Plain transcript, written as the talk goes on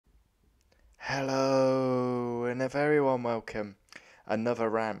Hello, and a very warm welcome. Another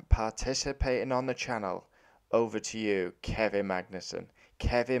rant participating on the channel. Over to you, Kevin Magnussen.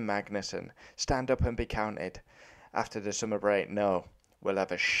 Kevin Magnussen, stand up and be counted. After the summer break, no, we'll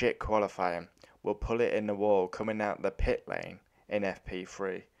have a shit qualifying. We'll pull it in the wall coming out the pit lane in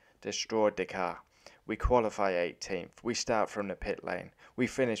FP3. Destroyed the car. We qualify 18th. We start from the pit lane. We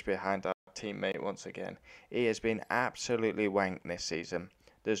finish behind our teammate once again. He has been absolutely wanked this season.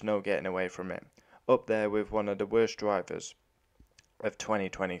 There's no getting away from it. Up there with one of the worst drivers of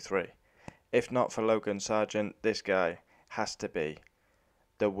 2023. If not for Logan Sargent, this guy has to be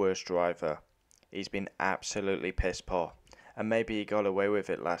the worst driver. He's been absolutely piss poor. And maybe he got away with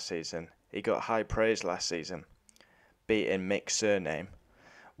it last season. He got high praise last season, beating Mick's surname.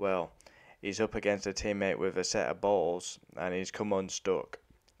 Well, he's up against a teammate with a set of balls and he's come unstuck.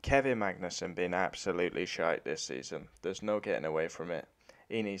 Kevin Magnussen been absolutely shite this season. There's no getting away from it.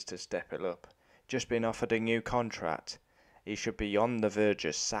 He needs to step it up. Just been offered a new contract. He should be on the verge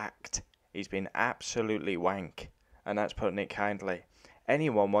of sacked. He's been absolutely wank, and that's putting it kindly.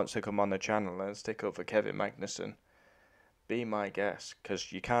 Anyone wants to come on the channel and stick up for Kevin Magnussen, be my guest,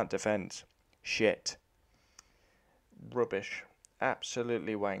 because you can't defend shit. Rubbish.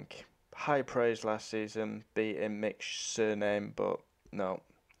 Absolutely wank. High praise last season, beating Mick's surname, but no.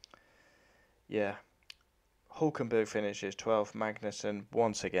 Yeah. Hulkenberg finishes 12th, Magnussen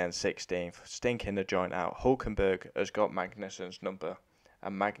once again 16th, stinking the joint out. Hulkenberg has got Magnussen's number,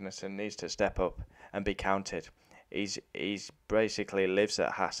 and Magnussen needs to step up and be counted. He's basically lives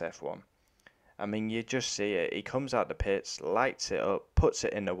at Haas F1. I mean, you just see it. He comes out the pits, lights it up, puts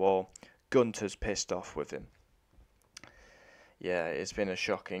it in the wall. Gunter's pissed off with him. Yeah, it's been a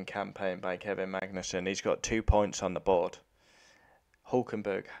shocking campaign by Kevin Magnussen. He's got 2 points on the board.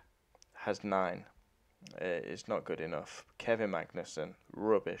 Hulkenberg has 9. It's not good enough. Kevin Magnussen,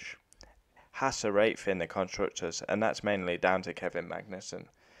 rubbish. Haas are 8th in the constructors, and that's mainly down to Kevin Magnussen.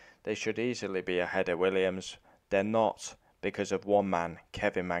 They should easily be ahead of Williams. They're not because of one man,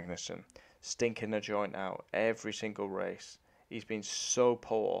 Kevin Magnussen, stinking the joint out every single race. He's been so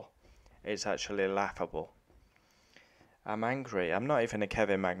poor, it's actually laughable. I'm angry. I'm not even a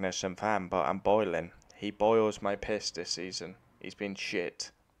Kevin Magnussen fan, but I'm boiling. He boils my piss this season. He's been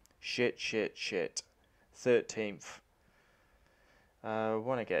shit. Shit. 13th. I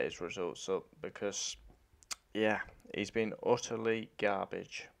want to get his results up because, yeah, he's been utterly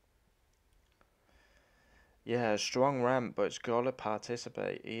garbage. Yeah, a strong rant, but it's got to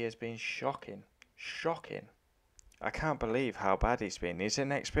participate. He has been shocking. I can't believe how bad he's been. He's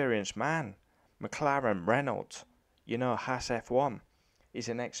an experienced man. McLaren, Reynolds, Haas F1. He's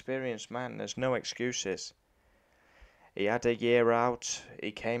an experienced man. There's no excuses. He had a year out.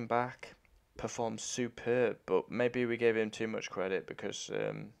 He came back. Performed superb, but maybe we gave him too much credit because,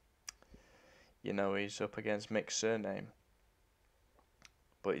 he's up against Mick's surname.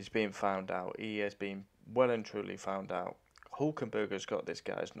 But he's been found out. He has been well and truly found out. Hulkenberg has got this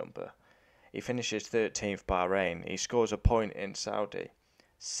guy's number. He finishes 13th Bahrain. He scores a point in Saudi.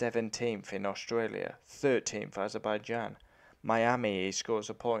 17th in Australia. 13th Azerbaijan. Miami, he scores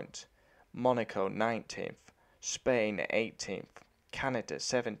a point. Monaco, 19th. Spain, 18th. Canada,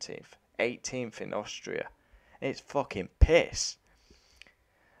 17th. 18th in Austria. It's fucking piss.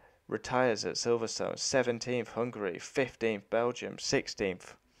 Retires at Silverstone. 17th Hungary. 15th Belgium.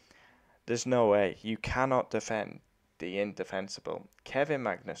 16th. There's no way. You cannot defend the indefensible. Kevin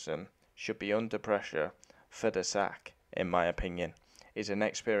Magnussen should be under pressure for the sack, in my opinion. He's an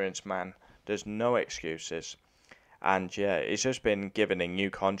experienced man. There's no excuses. And yeah, he's just been given a new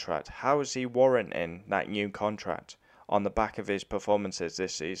contract. How is he warranting that new contract on the back of his performances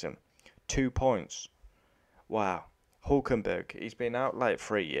this season? 2 points. Wow. Hulkenberg, he's been out like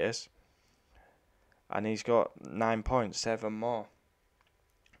 3 years. And he's got 9 points, 7 more.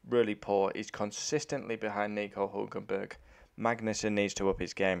 Really poor. He's consistently behind Nico Hulkenberg. Magnussen needs to up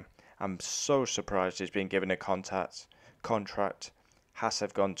his game. I'm so surprised he's been given a contract. Haas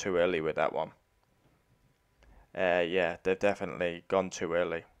have gone too early with that one. Yeah, they've definitely gone too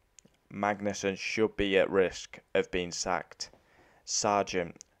early. Magnussen should be at risk of being sacked.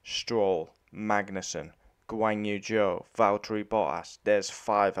 Sargent, Stroll, Magnussen, Guan Yu Zhou, Valtteri Bottas. There's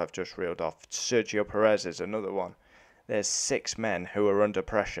 5 I've just reeled off. Sergio Perez is another one. There's 6 men who are under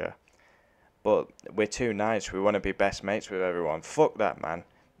pressure. But we're too nice. We want to be best mates with everyone. Fuck that, man.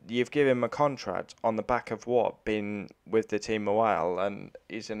 You've given him a contract on the back of what? Been with the team a while and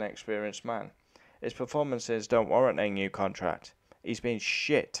he's an experienced man. His performances don't warrant a new contract. He's been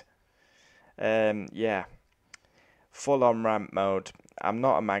shit. Yeah. Full on rant mode. I'm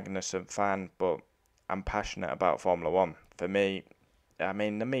not a Magnussen fan, but I'm passionate about Formula 1. For me, I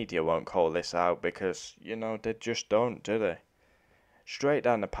mean, the media won't call this out because, they just don't, do they? Straight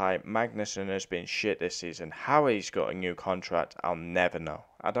down the pipe, Magnussen has been shit this season. How he's got a new contract, I'll never know.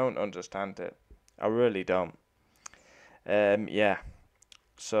 I don't understand it. I really don't. Yeah.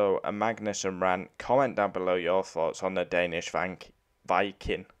 So, a Magnussen rant. Comment down below your thoughts on the Danish Viking.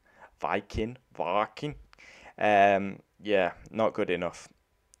 Yeah, not good enough.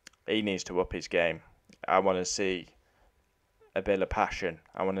 He needs to up his game. I want to see a bit of passion.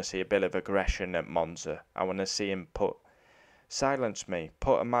 I want to see a bit of aggression at Monza. I want to see him silence me,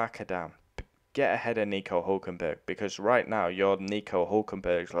 put a marker down, get ahead of Nico Hulkenberg, because right now you're Nico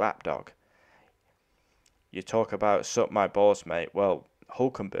Hulkenberg's lapdog. You talk about suck my balls, mate. Well,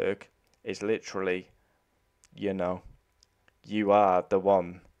 Hulkenberg is literally, you are the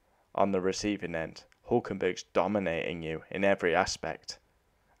one on the receiving end. Hulkenberg's dominating you in every aspect.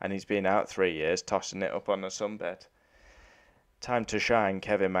 And he's been out 3 years, tossing it up on the sunbed. Time to shine,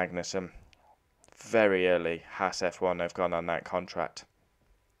 Kevin Magnussen. Very early, Haas F1 have gone on that contract.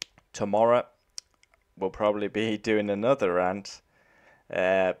 Tomorrow, we'll probably be doing another rant,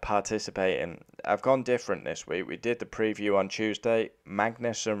 participating. I've gone different this week. We did the preview on Tuesday,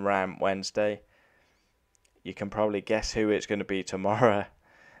 Magnussen Rant Wednesday. You can probably guess who it's going to be tomorrow.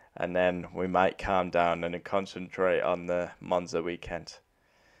 And then we might calm down and concentrate on the Monza weekend.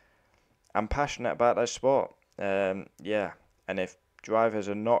 I'm passionate about this sport. Yeah, and if drivers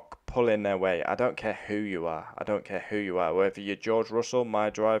are not pulling their weight, I don't care who you are. Whether you're George Russell, my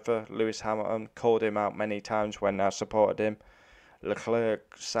driver, Lewis Hamilton, called him out many times when I supported him.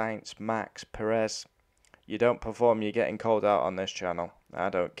 Leclerc, Sainz, Max, Perez. You don't perform, you're getting called out on this channel. I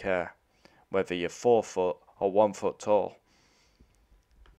don't care. Whether you're 4 foot or 1 foot tall.